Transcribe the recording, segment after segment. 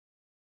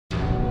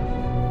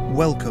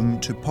Welcome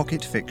to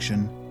Pocket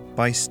Fiction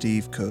by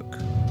Steve Cook.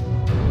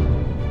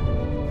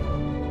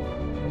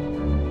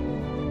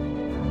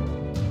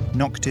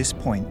 Noctis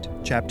Point,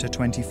 Chapter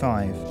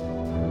 25.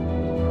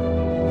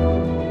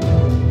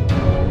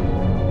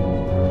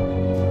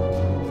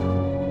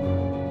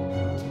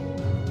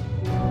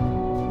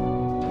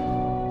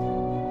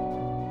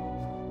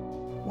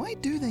 Why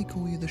do they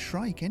call you the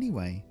Shrike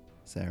anyway?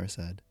 Sarah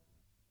said.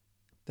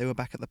 They were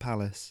back at the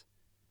palace.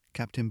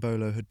 Captain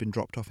Bolo had been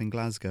dropped off in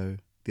Glasgow,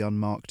 the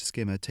unmarked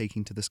skimmer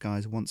taking to the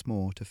skies once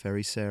more to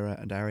ferry Sarah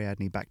and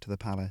Ariadne back to the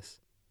palace.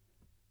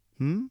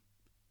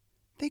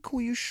 They call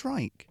you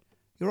Shrike.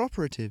 You're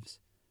operatives.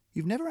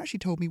 You've never actually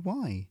told me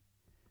why.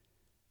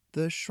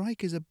 The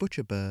shrike is a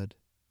butcher bird.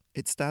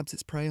 It stabs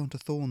its prey onto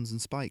thorns and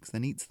spikes,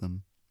 then eats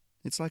them.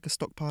 It's like a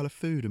stockpile of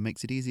food and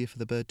makes it easier for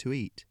the bird to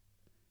eat.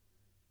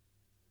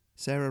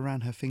 Sarah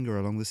ran her finger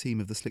along the seam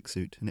of the slick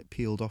suit, and it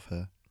peeled off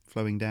her,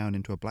 flowing down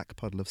into a black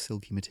puddle of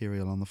silky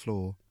material on the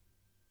floor.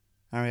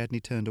 Ariadne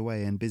turned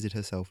away and busied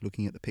herself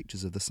looking at the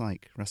pictures of the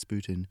Psyche,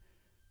 Rasputin,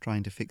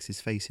 trying to fix his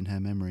face in her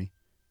memory.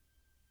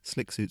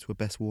 Slick suits were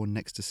best worn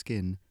next to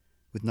skin,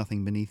 with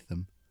nothing beneath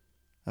them,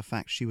 a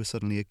fact she was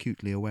suddenly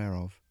acutely aware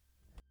of.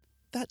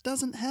 "That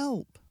doesn't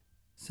help,"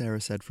 Sarah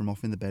said from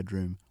off in the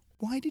bedroom.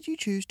 "Why did you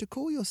choose to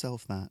call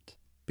yourself that?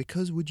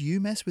 Because would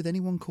you mess with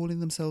anyone calling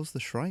themselves the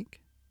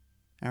Shrike?"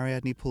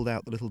 Ariadne pulled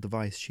out the little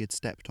device she had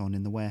stepped on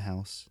in the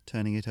warehouse,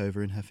 turning it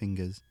over in her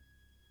fingers.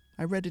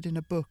 "I read it in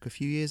a book a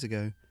few years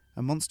ago.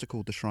 A monster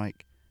called the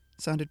Shrike.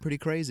 Sounded pretty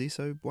crazy,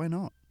 so why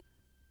not?"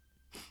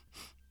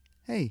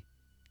 "Hey,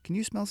 can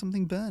you smell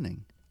something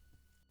burning?"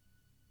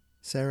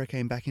 Sarah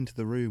came back into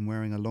the room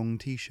wearing a long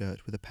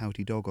t-shirt with a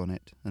pouty dog on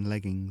it and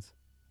leggings.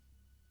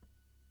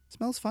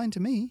 "Smells fine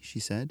to me," she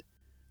said.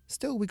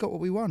 "Still, we got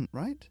what we want,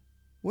 right?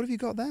 What have you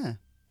got there?"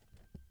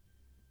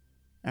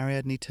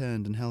 Ariadne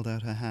turned and held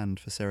out her hand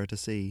for Sarah to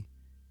see.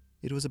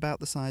 It was about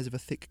the size of a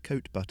thick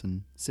coat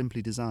button,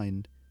 simply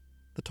designed.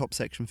 The top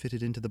section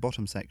fitted into the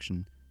bottom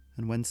section,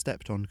 and when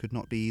stepped on could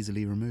not be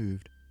easily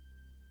removed.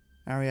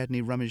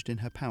 Ariadne rummaged in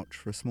her pouch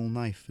for a small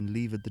knife and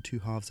levered the two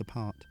halves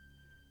apart.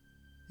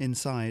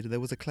 Inside there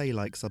was a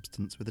clay-like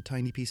substance with a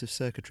tiny piece of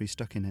circuitry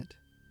stuck in it.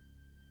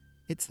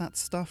 "It's that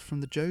stuff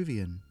from the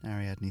Jovian,"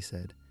 Ariadne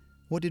said.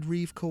 "What did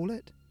Reeve call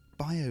it?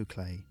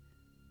 Bioclay.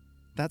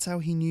 That's how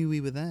he knew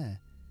we were there.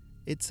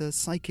 It's a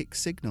psychic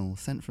signal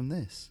sent from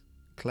this.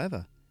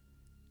 Clever.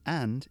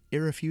 And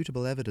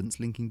irrefutable evidence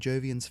linking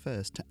Jovians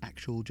first to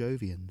actual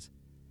Jovians."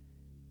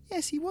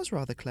 "Yes, he was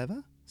rather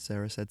clever,"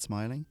 Sarah said,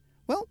 smiling.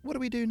 "Well, what do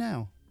we do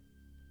now?"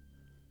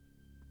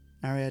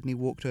 Ariadne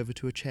walked over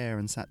to a chair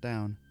and sat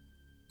down.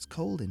 "It's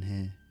cold in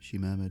here," she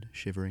murmured,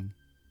 shivering.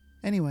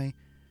 "Anyway,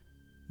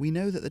 we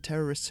know that the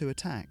terrorists who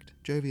attacked,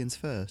 Jovians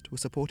first, were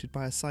supported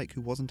by a psych who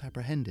wasn't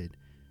apprehended,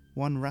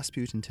 one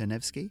Rasputin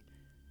Ternevsky.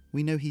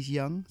 We know he's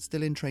young,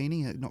 still in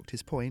training at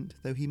Noctis Point,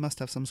 though he must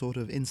have some sort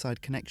of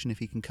inside connection if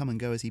he can come and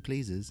go as he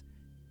pleases.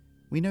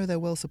 We know they're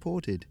well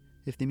supported,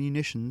 if the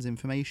munitions,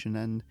 information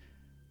and..."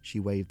 She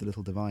waved the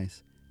little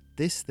device.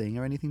 "This thing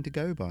are anything to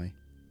go by."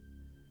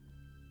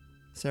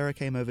 Sarah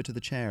came over to the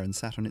chair and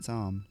sat on its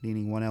arm,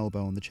 leaning one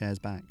elbow on the chair's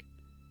back.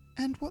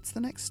 "And what's the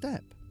next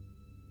step?"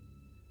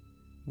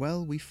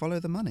 "Well, we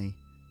follow the money.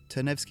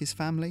 Ternevsky's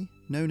family,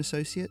 known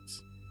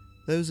associates.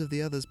 Those of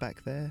the others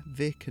back there,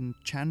 Vic and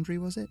Chandri,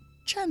 was it?"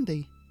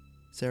 "Chandy,"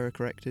 Sarah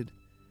corrected.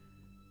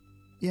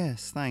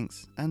 "Yes,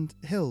 thanks. And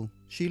Hill,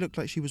 she looked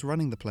like she was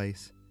running the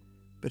place.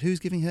 But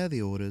who's giving her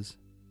the orders?"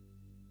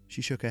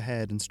 She shook her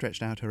head and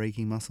stretched out her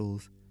aching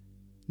muscles.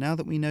 "Now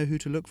that we know who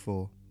to look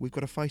for, we've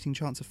got a fighting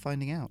chance of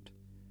finding out.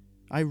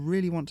 I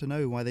really want to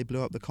know why they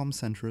blew up the comm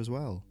centre as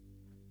well."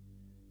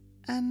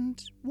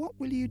 "And what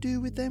will you do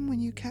with them when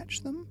you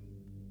catch them?"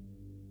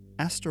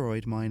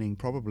 "Asteroid mining,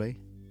 probably.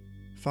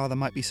 Father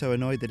might be so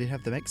annoyed that he'd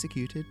have them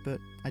executed,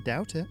 but I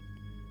doubt it.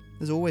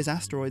 There's always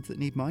asteroids that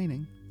need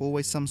mining,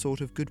 always some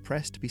sort of good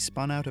press to be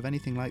spun out of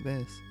anything like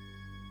this."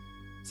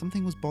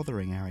 Something was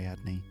bothering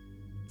Ariadne,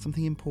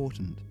 something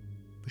important,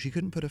 but she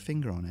couldn't put a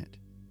finger on it.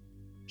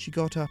 She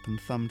got up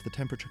and thumbed the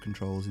temperature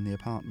controls in the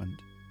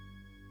apartment.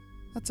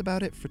 "That's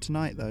about it for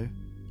tonight, though.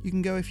 You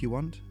can go if you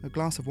want. A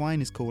glass of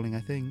wine is calling, I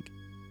think."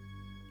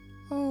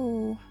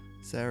 "Oh,"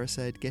 Sarah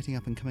said, getting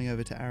up and coming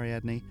over to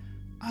Ariadne.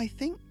 "I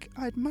think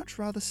I'd much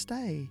rather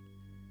stay.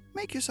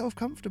 Make yourself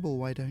comfortable,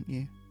 why don't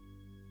you?"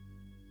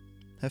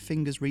 Her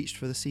fingers reached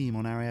for the seam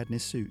on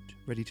Ariadne's suit,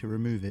 ready to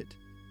remove it,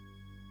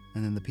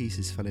 and then the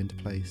pieces fell into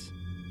place.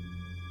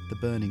 The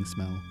burning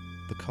smell,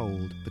 the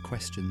cold, the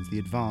questions, the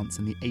advance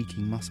and the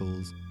aching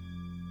muscles.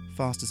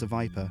 Fast as a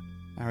viper,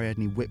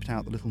 Ariadne whipped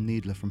out the little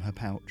needler from her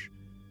pouch.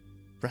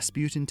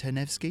 "Rasputin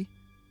Ternevsky?"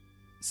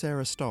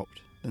 Sarah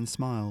stopped, then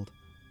smiled.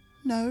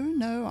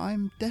 No,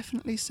 I'm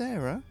definitely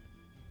Sarah.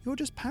 You're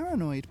just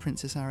paranoid,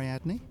 Princess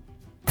Ariadne."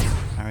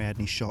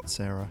 Ariadne shot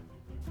Sarah.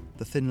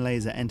 The thin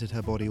laser entered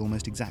her body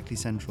almost exactly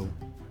central,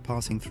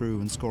 passing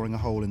through and scoring a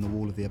hole in the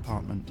wall of the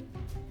apartment.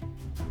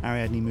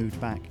 Ariadne moved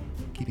back,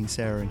 keeping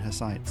Sarah in her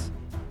sights.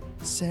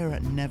 "Sarah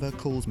never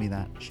calls me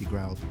that," she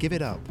growled. "Give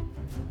it up."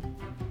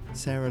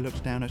 Sarah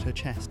looked down at her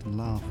chest and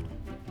laughed.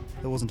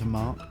 There wasn't a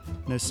mark,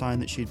 no sign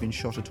that she'd been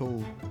shot at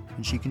all,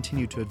 and she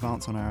continued to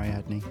advance on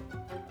Ariadne.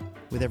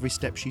 With every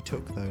step she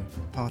took, though,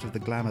 part of the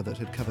glamour that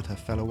had covered her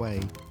fell away,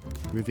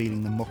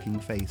 revealing the mocking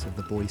face of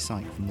the boy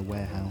psych from the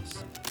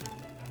warehouse.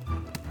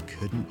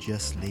 "Couldn't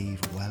just leave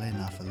well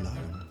enough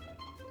alone,"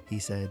 he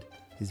said,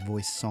 his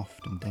voice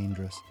soft and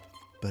dangerous.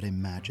 "But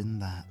imagine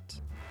that.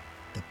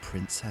 The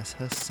princess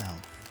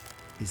herself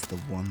is the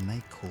one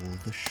they call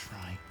the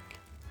Shrike.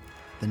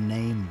 The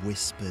name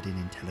whispered in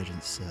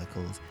intelligence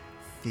circles,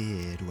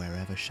 feared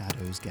wherever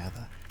shadows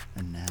gather,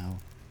 and now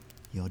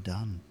you're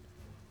done."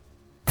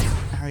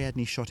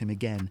 Ariadne shot him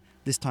again,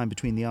 this time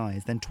between the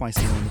eyes, then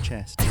twice more in the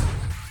chest.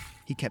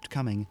 He kept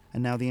coming,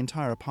 and now the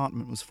entire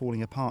apartment was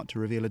falling apart to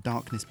reveal a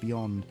darkness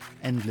beyond,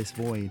 endless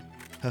void.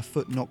 Her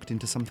foot knocked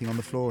into something on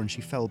the floor and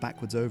she fell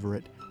backwards over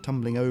it,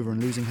 tumbling over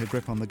and losing her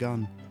grip on the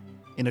gun.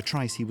 In a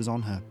trice he was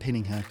on her,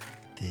 pinning her.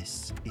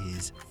 "This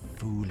is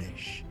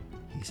foolish,"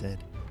 he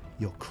said.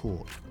 "You're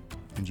caught,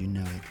 and you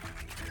know it.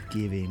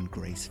 Give in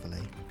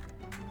gracefully."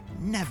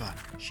 "Never,"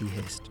 she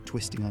hissed,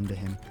 twisting under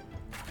him.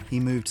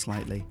 He moved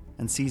slightly,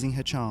 and seizing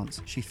her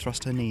chance, she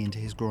thrust her knee into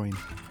his groin.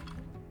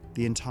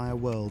 The entire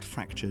world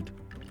fractured,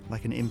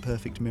 like an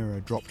imperfect mirror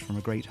dropped from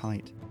a great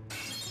height.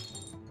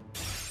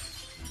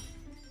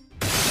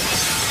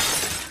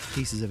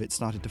 Pieces of it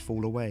started to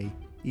fall away,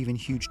 even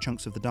huge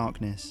chunks of the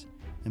darkness,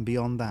 and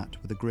beyond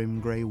that were the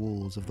grim grey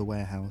walls of the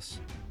warehouse.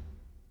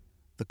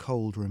 The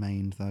cold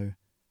remained, though.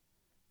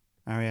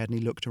 Ariadne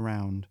looked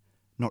around,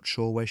 not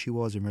sure where she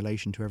was in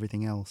relation to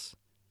everything else.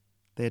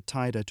 They had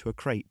tied her to a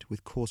crate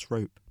with coarse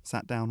rope,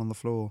 sat down on the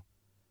floor.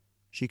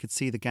 She could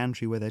see the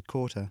gantry where they'd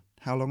caught her.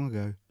 How long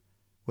ago?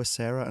 Were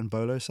Sarah and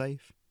Bolo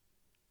safe?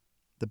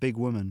 The big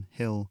woman,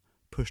 Hill,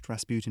 pushed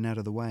Rasputin out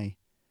of the way.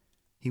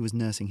 He was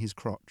nursing his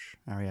crotch,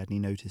 Ariadne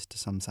noticed to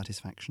some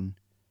satisfaction.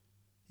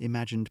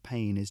 Imagined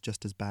pain is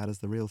just as bad as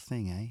the real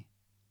thing, eh?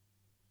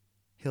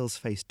 Hill's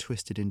face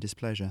twisted in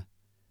displeasure.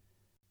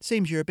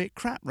 "Seems you're a bit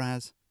crap,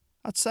 Raz.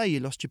 I'd say you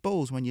lost your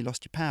balls when you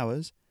lost your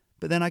powers,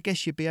 but then I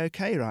guess you'd be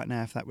okay right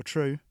now if that were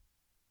true."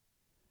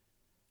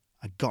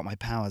 "I got my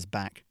powers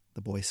back,"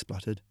 the boy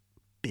spluttered.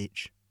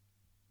 "Bitch."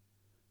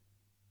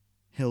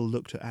 Hill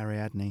looked at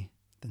Ariadne,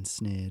 then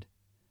sneered.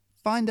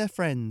 "Find her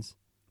friends.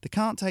 They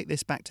can't take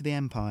this back to the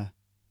Empire."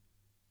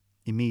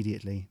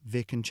 Immediately,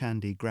 Vic and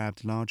Chandy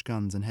grabbed large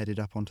guns and headed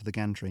up onto the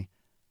gantry.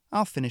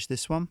 "I'll finish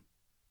this one."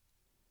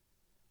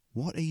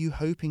 "What are you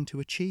hoping to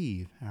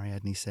achieve?"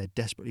 Ariadne said,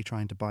 desperately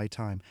trying to buy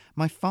time.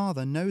 "My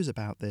father knows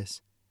about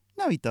this."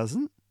 "No, he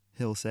doesn't,"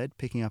 Hill said,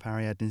 picking up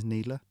Ariadne's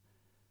needler.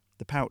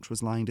 The pouch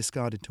was lying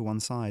discarded to one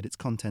side, its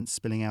contents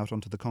spilling out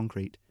onto the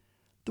concrete.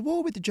 "The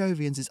war with the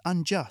Jovians is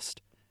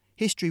unjust.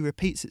 History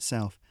repeats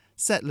itself.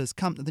 Settlers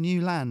come to the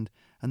new land,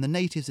 and the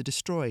natives are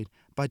destroyed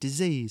by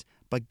disease,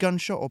 by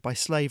gunshot, or by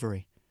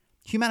slavery.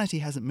 Humanity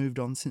hasn't moved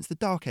on since the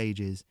Dark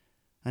Ages,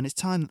 and it's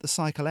time that the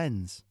cycle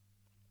ends."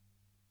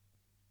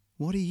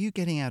 "What are you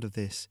getting out of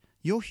this?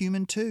 You're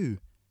human too."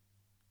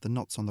 The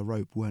knots on the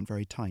rope weren't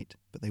very tight,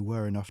 but they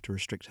were enough to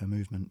restrict her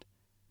movement.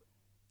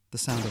 The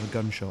sound of a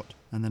gunshot,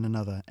 and then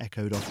another,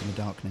 echoed off in the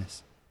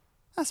darkness.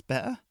 "That's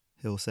better,"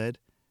 Hill said.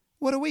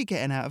 "What are we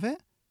getting out of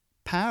it?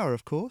 Power,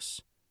 of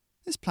course.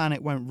 This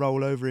planet won't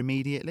roll over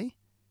immediately.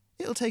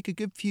 It'll take a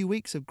good few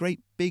weeks of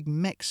great big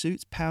mech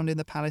suits pounding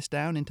the palace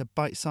down into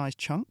bite-sized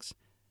chunks.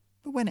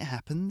 But when it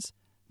happens,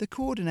 the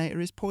Coordinator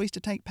is poised to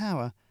take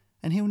power,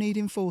 and he'll need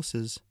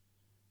enforcers.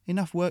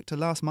 Enough work to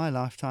last my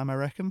lifetime, I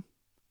reckon."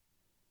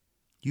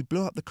 "You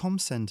blew up the comm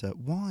centre.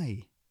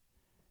 Why?"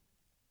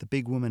 The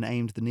big woman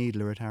aimed the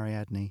needler at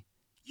Ariadne.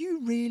 "You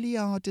really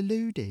are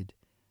deluded.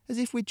 As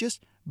if we'd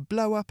just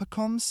blow up a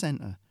comm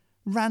centre.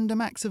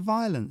 Random acts of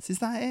violence, is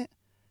that it?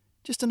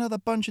 Just another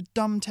bunch of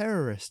dumb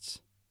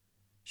terrorists."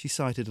 She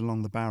sighted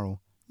along the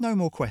barrel. "No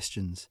more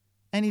questions.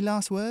 Any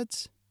last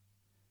words?"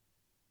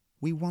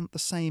 "We want the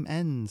same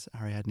ends,"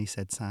 Ariadne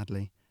said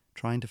sadly,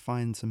 trying to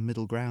find some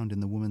middle ground in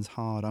the woman's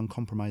hard,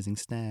 uncompromising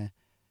stare.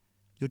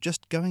 "You're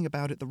just going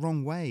about it the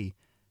wrong way.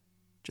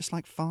 Just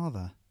like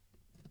Father."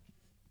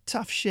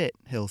 "Tough shit,"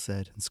 Hill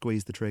said, and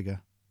squeezed the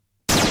trigger.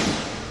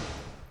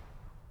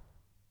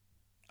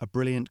 A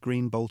brilliant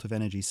green bolt of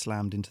energy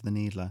slammed into the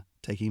needler,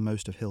 taking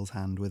most of Hill's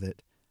hand with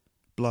it.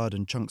 Blood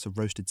and chunks of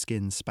roasted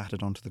skin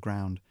spattered onto the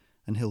ground,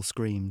 and Hill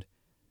screamed.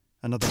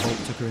 Another bolt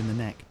took her in the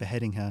neck,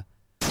 beheading her,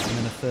 and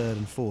then a third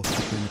and fourth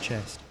took her in the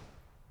chest.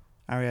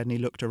 Ariadne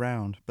looked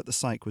around, but the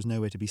psych was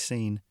nowhere to be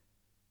seen.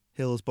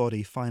 Hill's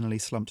body finally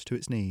slumped to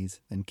its knees,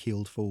 then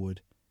keeled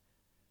forward.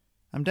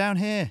 "I'm down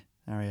here,"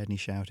 Ariadne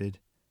shouted.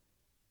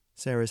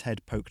 Sarah's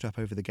head poked up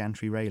over the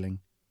gantry railing.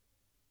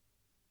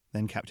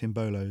 Then Captain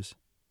Bolo's.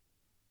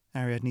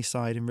 Ariadne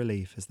sighed in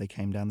relief as they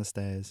came down the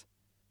stairs.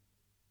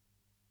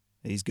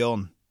 "He's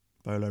gone,"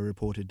 Bolo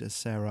reported as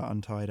Sarah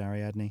untied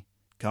Ariadne.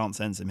 "Can't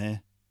sense him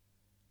here."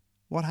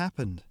 "What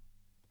happened?"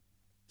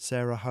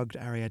 Sarah hugged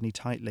Ariadne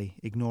tightly,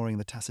 ignoring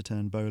the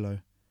taciturn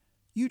Bolo.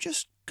 "You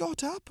just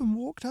got up and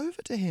walked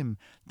over to him.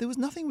 There was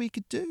nothing we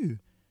could do.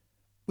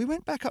 We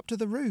went back up to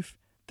the roof.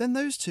 Then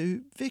those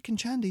two, Vic and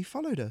Chandy,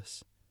 followed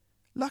us.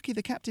 Lucky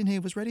the captain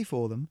here was ready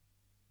for them.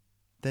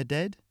 They're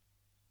dead?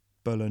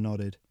 Bolo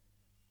nodded.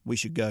 We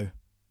should go.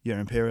 Your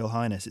Imperial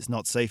Highness, it's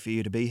not safe for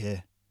you to be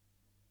here.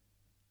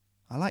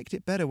 I liked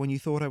it better when you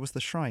thought I was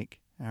the Shrike,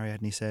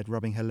 Ariadne said,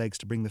 rubbing her legs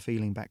to bring the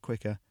feeling back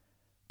quicker.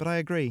 But I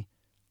agree.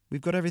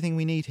 We've got everything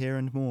we need here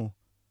and more.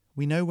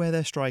 We know where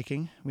they're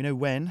striking, we know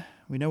when,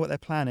 we know what their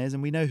plan is,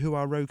 and we know who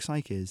our rogue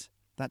psych is.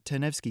 That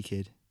Ternevsky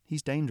kid.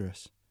 He's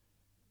dangerous.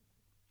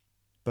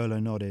 Bolo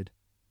nodded.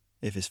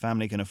 If his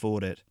family can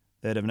afford it,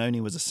 they'd have known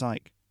he was a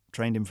psych,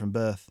 trained him from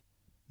birth.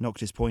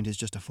 Noctis Point is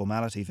just a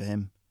formality for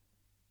him.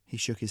 He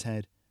shook his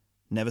head.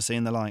 Never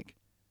seen the like.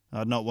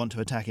 I'd not want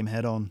to attack him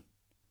head on.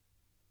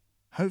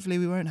 Hopefully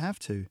we won't have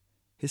to.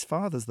 His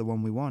father's the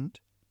one we want.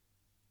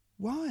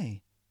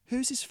 Why?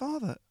 Who's his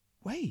father?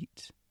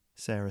 Wait,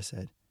 Sarah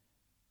said.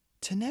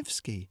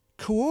 Ternevsky.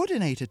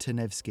 Coordinator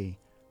Ternevsky.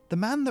 The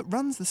man that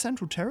runs the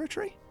Central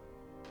Territory?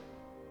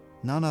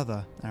 None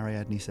other,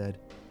 Ariadne said.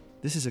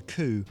 This is a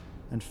coup,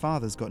 and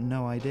Father's got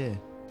no idea.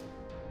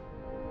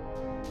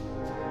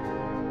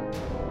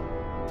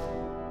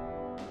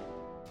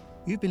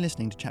 You've been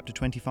listening to Chapter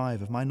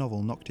 25 of my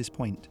novel Noctis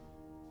Point.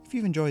 If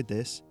you've enjoyed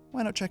this,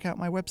 why not check out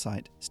my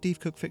website,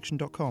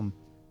 stevecookfiction.com,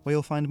 where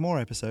you'll find more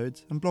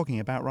episodes and blogging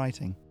about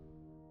writing.